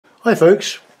Hi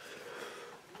folks,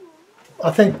 I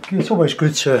think it's always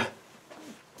good to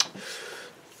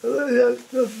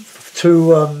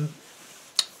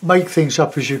make things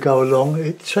up as you go along.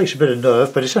 It takes a bit of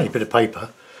nerve, but it's only a bit of paper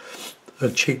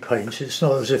and cheap paint. It's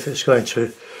not as if it's going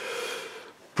to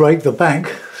break the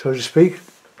bank, so to speak.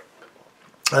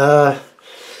 So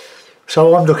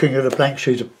I'm looking at a blank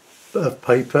sheet of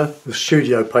paper, of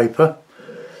studio paper,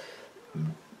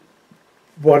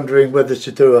 wondering whether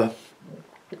to do a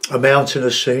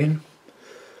mountainous scene.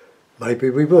 Maybe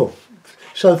we will.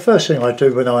 So the first thing I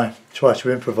do when I try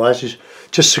to improvise is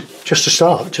just to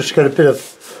start, just get a bit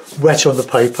of wet on the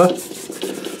paper,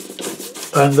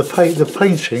 and the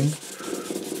painting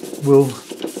will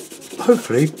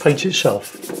hopefully paint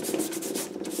itself.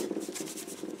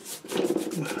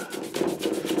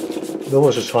 There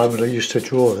was a time when I used to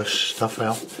draw this stuff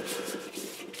out.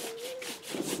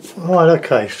 Right,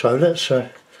 okay, so let's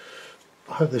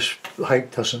I hope this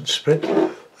paint doesn't split.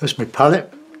 There's my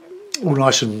palette, all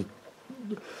nice and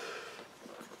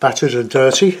battered and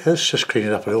dirty. Let's just clean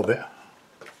it up a little bit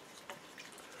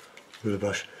with a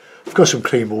brush. I've got some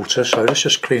clean water, so let's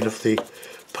just clean off the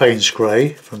Payne's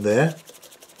grey from there.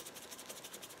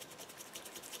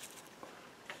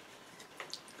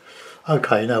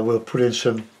 Okay, now we'll put in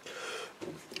some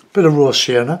bit of raw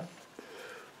sienna.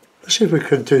 Let's see if we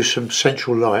can do some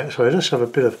central light. So let's have a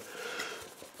bit of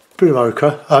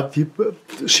ochre,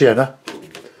 sienna.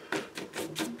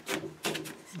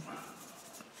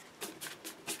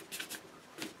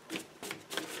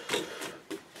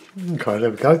 Okay, there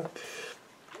we go.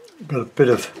 Got a bit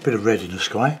of red in the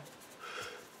sky.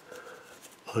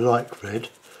 I like red,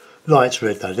 light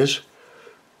red that is.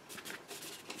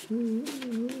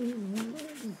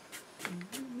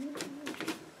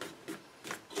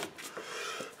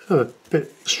 A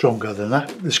bit stronger than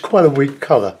that. It's quite a weak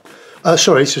colour.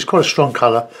 Sorry, it's quite a strong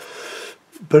colour,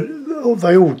 but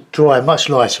they all dry much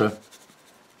lighter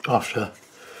after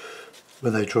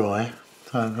when they dry.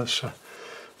 That's,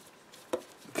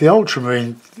 the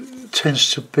ultramarine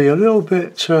tends to be a little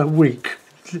bit weaker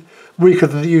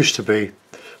than it used to be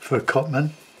for a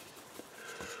Cotman.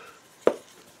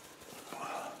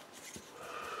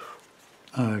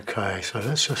 Okay, so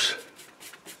let's just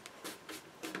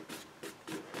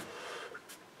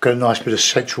get a nice bit of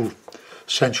central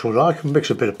light. I can mix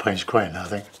a bit of Payne's grey in there, I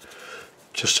think,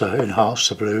 just to enhance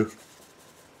the blue.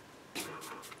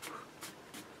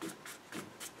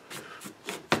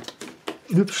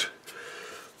 Oops.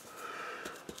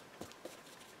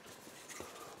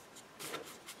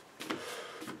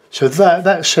 So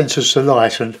that centres the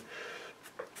light and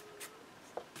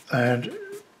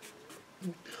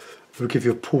will give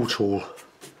you a portal.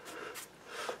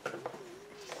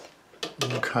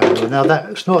 Okay, well now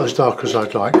that's not as dark as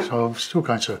I'd like, so I'm still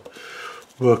going to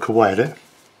work away at it.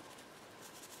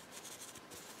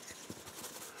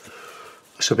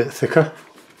 It's a bit thicker.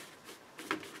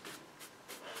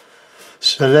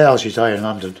 It's a lousy day in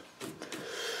London.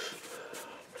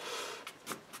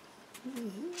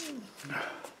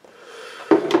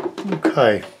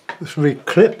 Okay, let's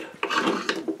reclip.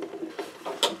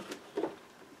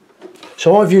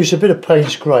 So I've used a bit of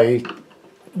Payne's grey,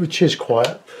 which is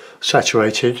quite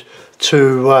saturated,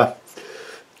 to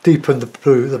deepen the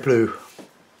blue.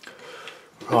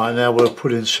 Right, now we'll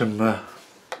put in some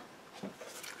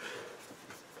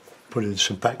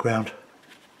background.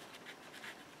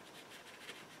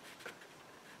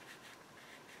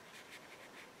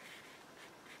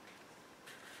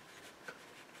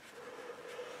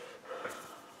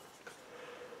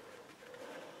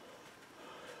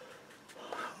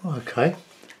 Okay.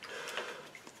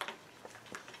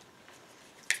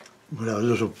 We'll have a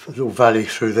little valley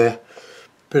through there.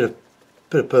 Bit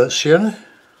of burnt sienna.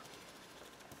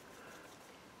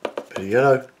 Bit of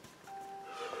yellow.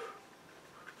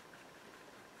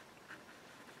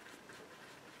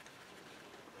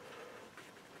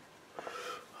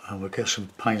 And we'll get some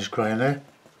Payne's grey in there.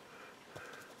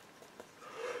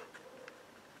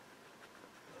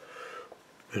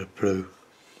 Bit of blue.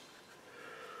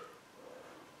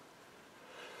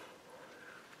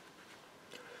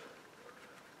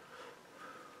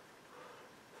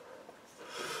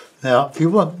 Now, if you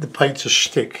want the paint to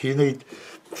stick, you need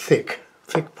thick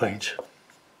paint.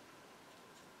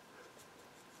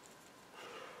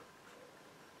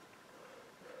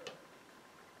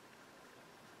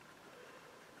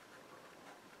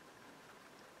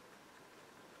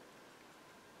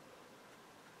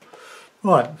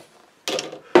 Right.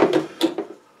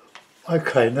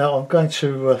 Okay, now I'm going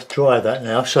to dry that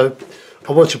now. So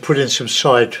I want to put in some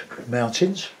side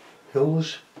mountains,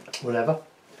 hills, whatever.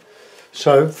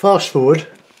 So fast forward.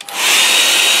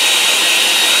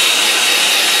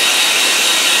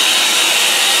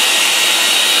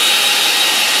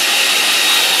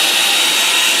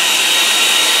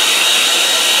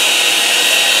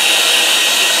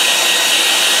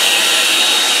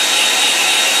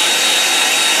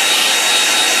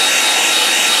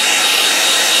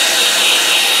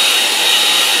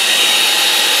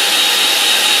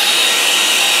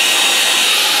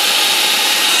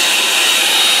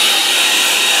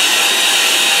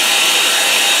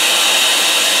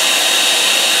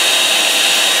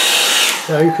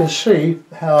 Now you can see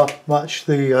how much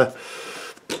the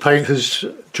paint has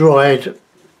dried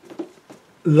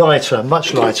lighter,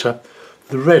 much lighter.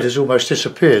 The red has almost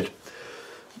disappeared.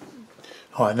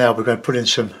 Alright, now we're going to put in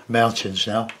some mountains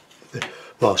now.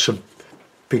 Well, some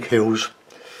big hills.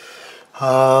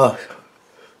 Start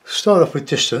off with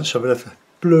distance. I'm going to have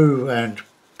blue and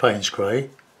Payne's grey.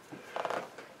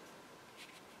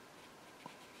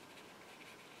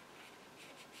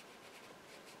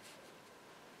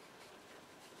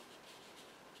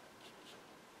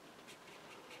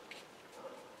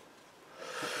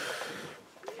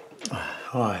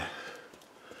 Right.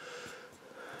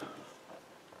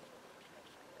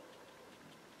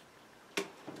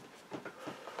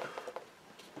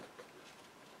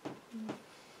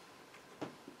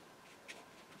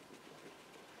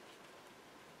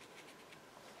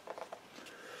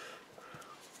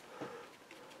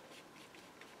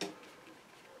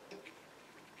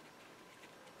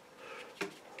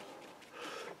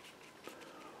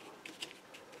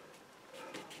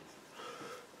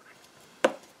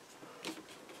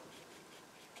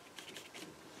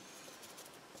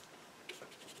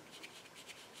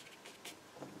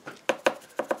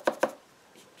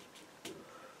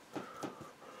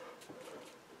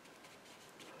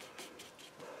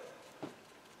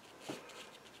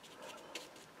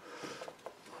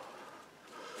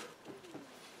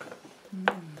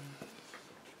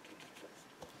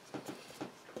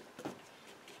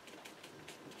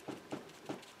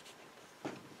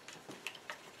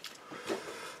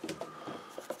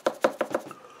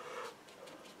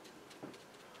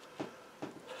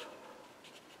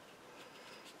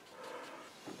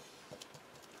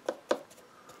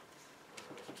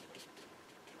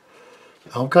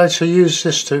 I'm going to use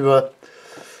this to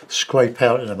scrape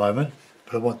out in a moment,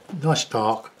 but I want nice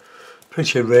dark,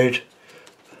 plenty of red.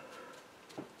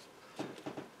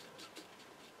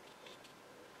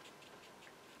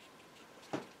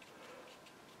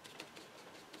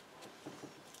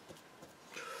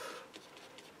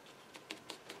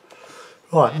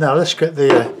 Right, now let's get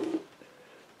the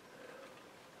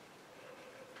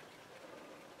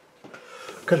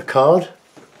card,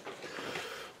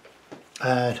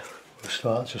 and we'll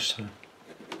start just to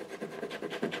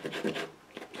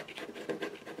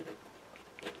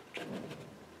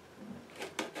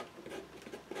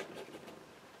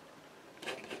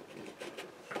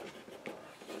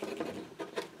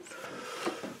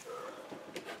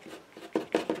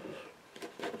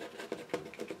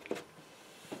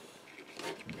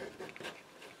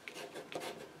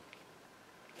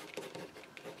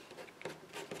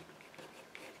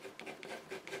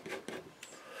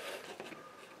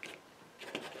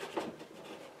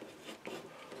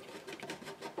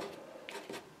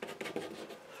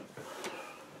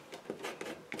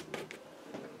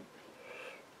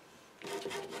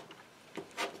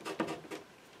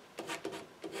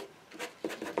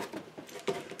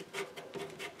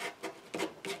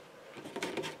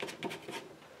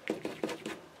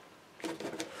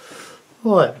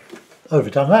right,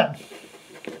 overdone that.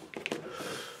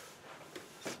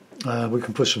 We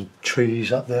can put some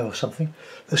trees up there or something.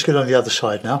 Let's get on the other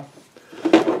side now.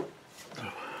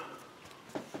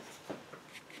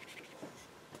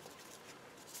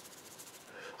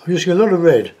 I'm using a lot of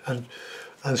red and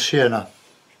sienna.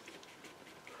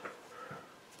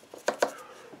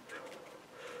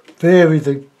 Vary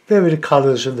the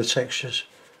colours and the textures.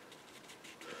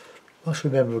 Must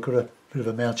remember we've got a bit of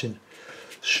a mountain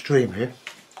stream here.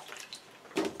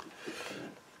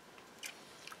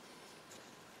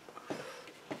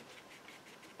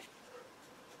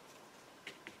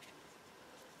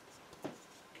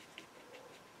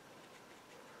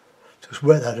 Just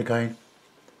wet that again.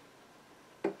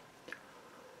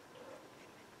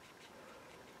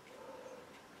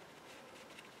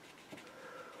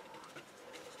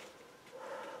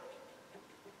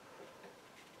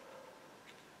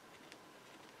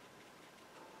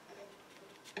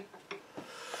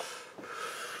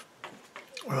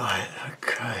 Right,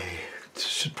 okay,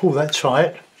 just pull that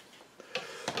tight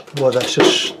while that's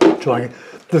just drying.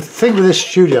 The thing with this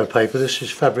studio paper, this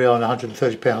is Fabriano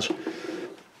 £130,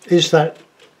 is that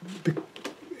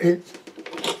the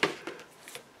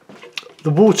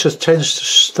water tends to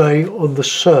stay on the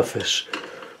surface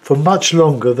for much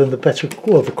longer than the better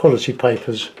or the quality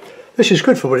papers. This is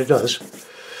good for what it does,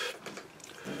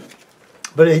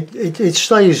 but it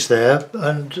stays there,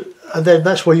 and then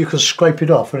that's where you can scrape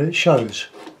it off and it shows.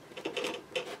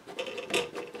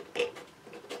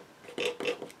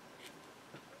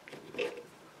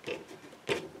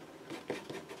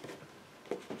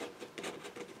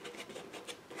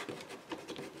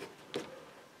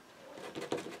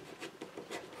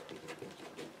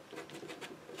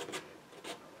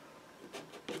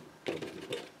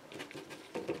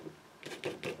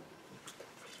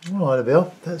 Right, there we are.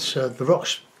 That's the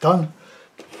rock's done.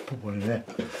 Put one in there.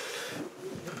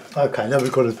 Okay, now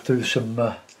we've got to do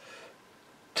some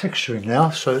texturing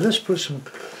now. So let's put some.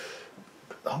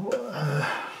 I'll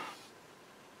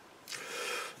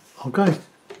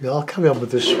carry on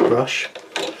with this brush.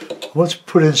 I want to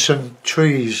put in some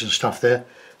trees and stuff there.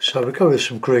 So we go with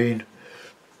some green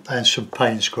and some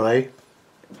Payne's grey.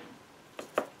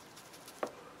 So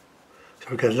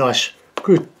we get a nice,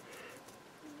 good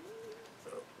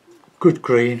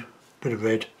green, bit of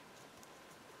red.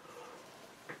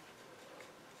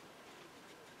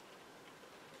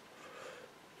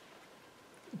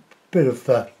 Bit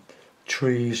of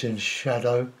trees in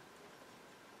shadow.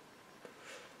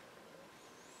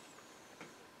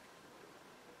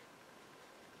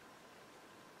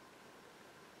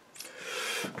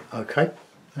 Okay,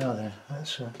 now then,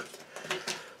 let's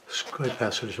scrape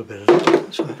out a little bit of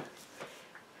that. So.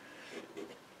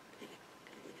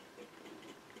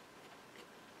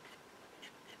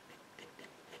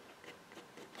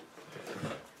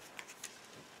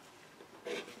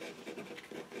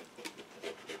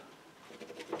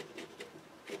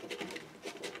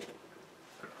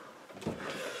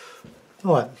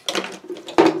 Right,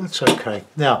 that's okay.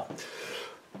 Now,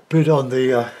 bit on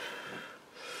the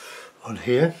on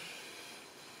here.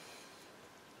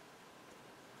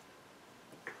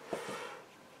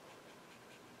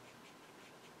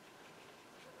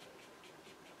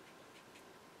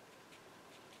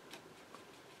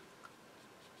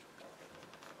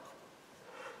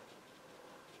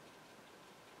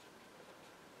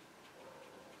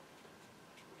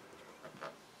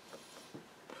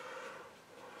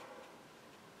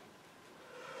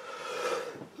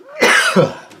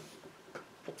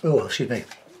 Oh, excuse me.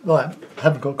 Right, I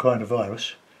haven't got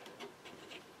coronavirus.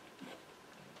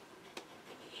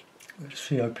 It's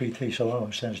COPT, so I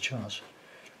won't stand a chance.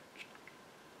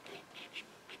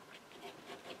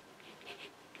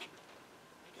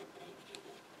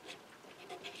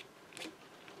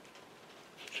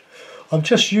 I'm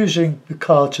just using the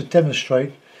card to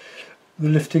demonstrate the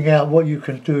lifting out, what you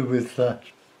can do with all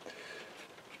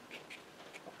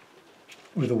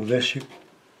this. You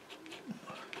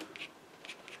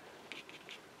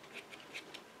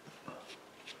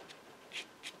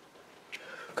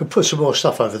can put some more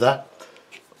stuff over that,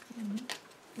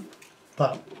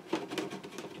 but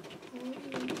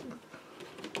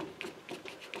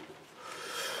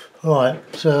alright,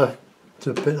 so it's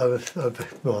a bit over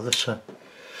well, let's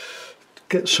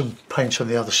get some paint on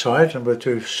the other side and we'll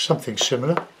do something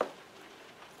similar.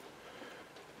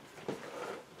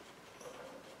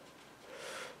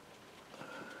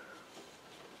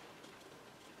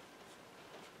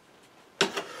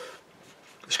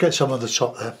 Let's get some on the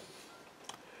top there.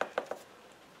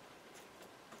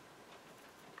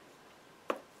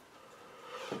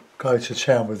 Go to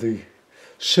town with the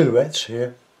silhouettes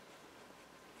here.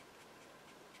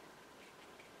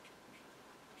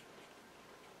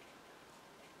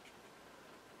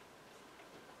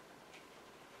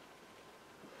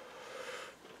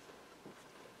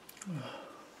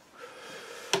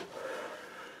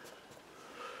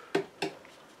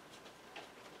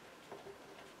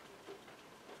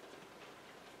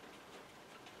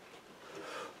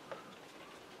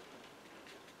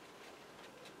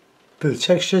 Bit of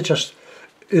texture, just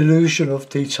illusion of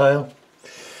detail,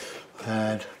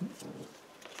 and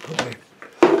put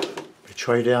my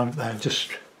tray down and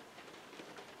just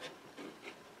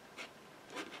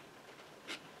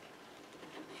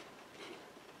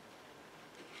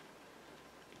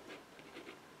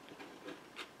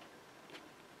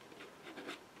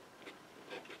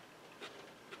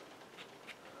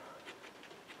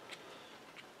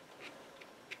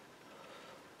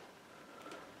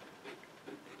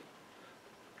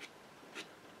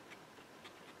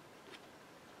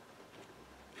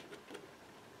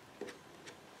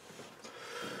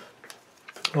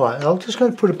right. I'm just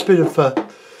going to put a bit of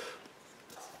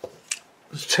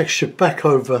texture back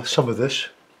over some of this.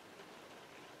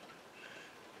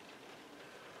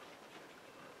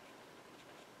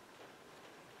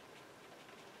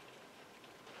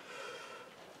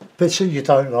 Bits that you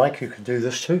don't like, you can do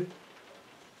this too.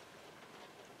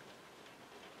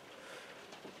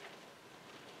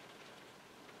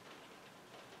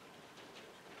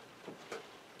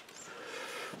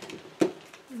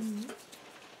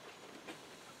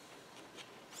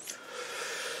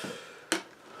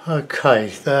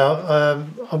 Okay, now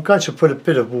I'm going to put a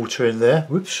bit of water in there.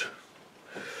 Whoops.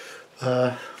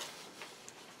 No,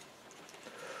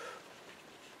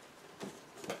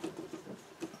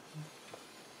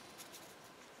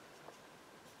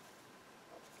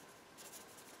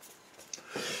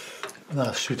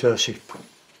 it's too dirty.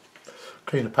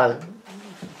 clean the palette.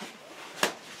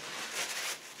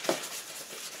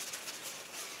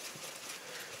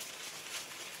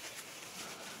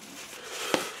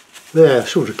 There,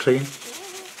 sort of clean.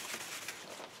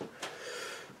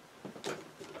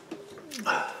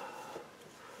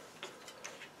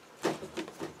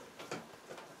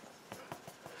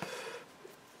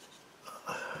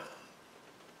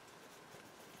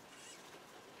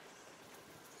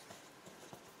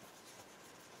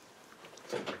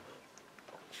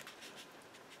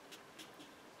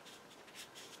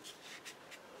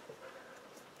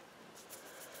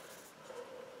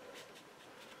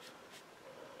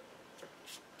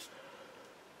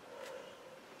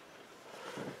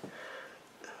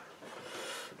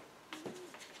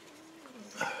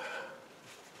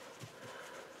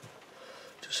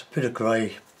 Just a bit of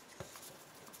grey.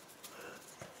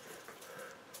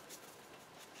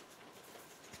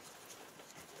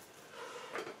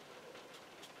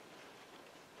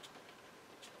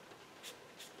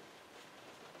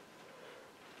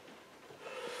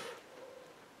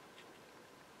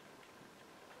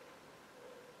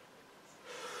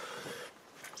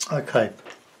 Okay,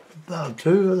 that'll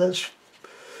do. Let's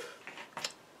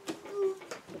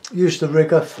use the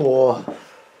rigger for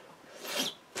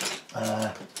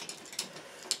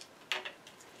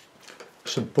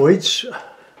some buoys.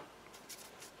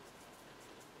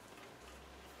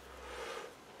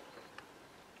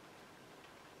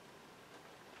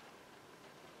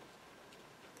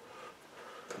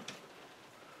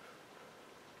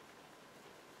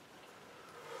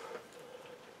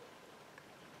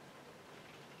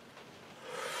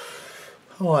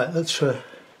 Alright, let's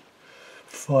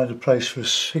find a place for a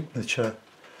signature.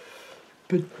 A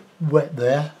bit wet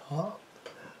there. I'll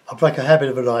break a habit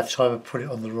of a lifetime and put it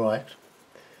on the right.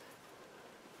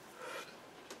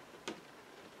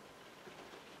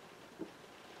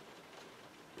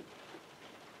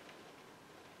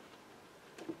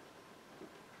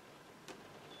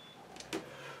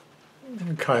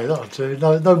 Okay, that'll do.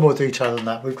 No more detail than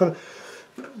that. We've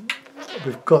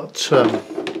got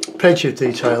plenty of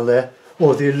detail there,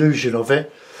 or the illusion of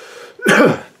it.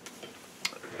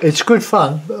 It's good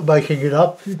fun making it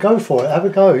up. Go for it, have a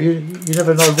go. You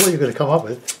never know what you're going to come up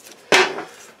with.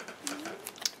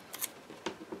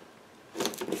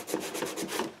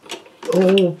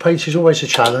 All paint is always a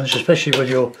challenge, especially when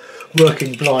you're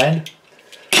working blind.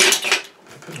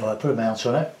 Right, put a mount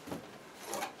on it.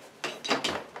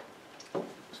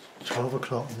 12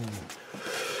 o'clock.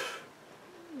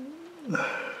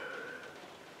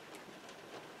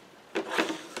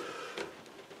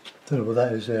 Don't know what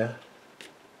that is there.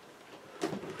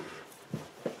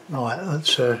 Right,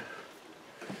 let's I've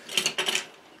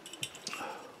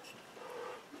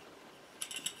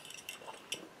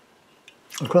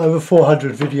got over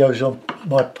 400 videos on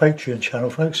my Patreon channel,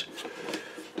 folks.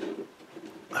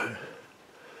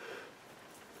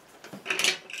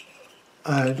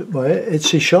 And my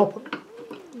Etsy shop.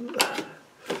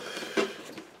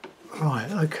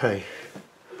 Right, okay.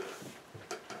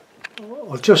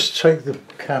 I'll just take the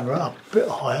camera up a bit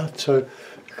higher so you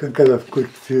can get a good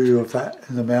view of that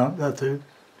in the mount. That'll do.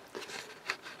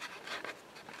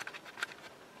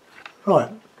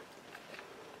 Right.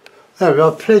 There we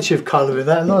are, plenty of colour in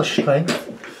that, nice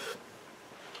strength.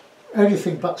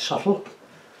 Anything but subtle.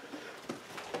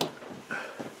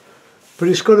 But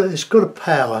it's got a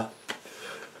power.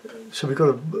 So we've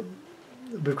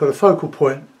got a focal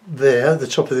point there, the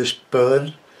top of this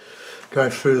burn,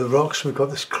 going through the rocks. We've got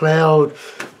this cloud,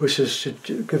 which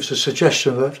gives a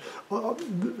suggestion that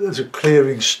there's a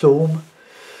clearing storm,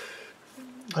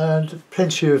 and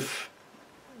plenty of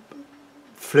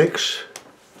flicks.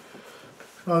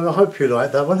 And I hope you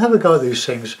like that one. Have a go at these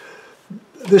things.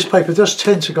 This paper does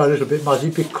tend to go a little bit muddy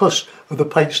because of the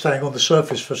paint staying on the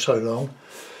surface for so long,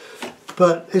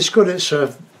 but it's got its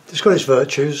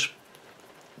virtues.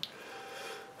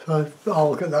 So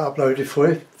I'll get that uploaded for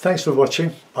you. Thanks for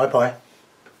watching. Bye bye.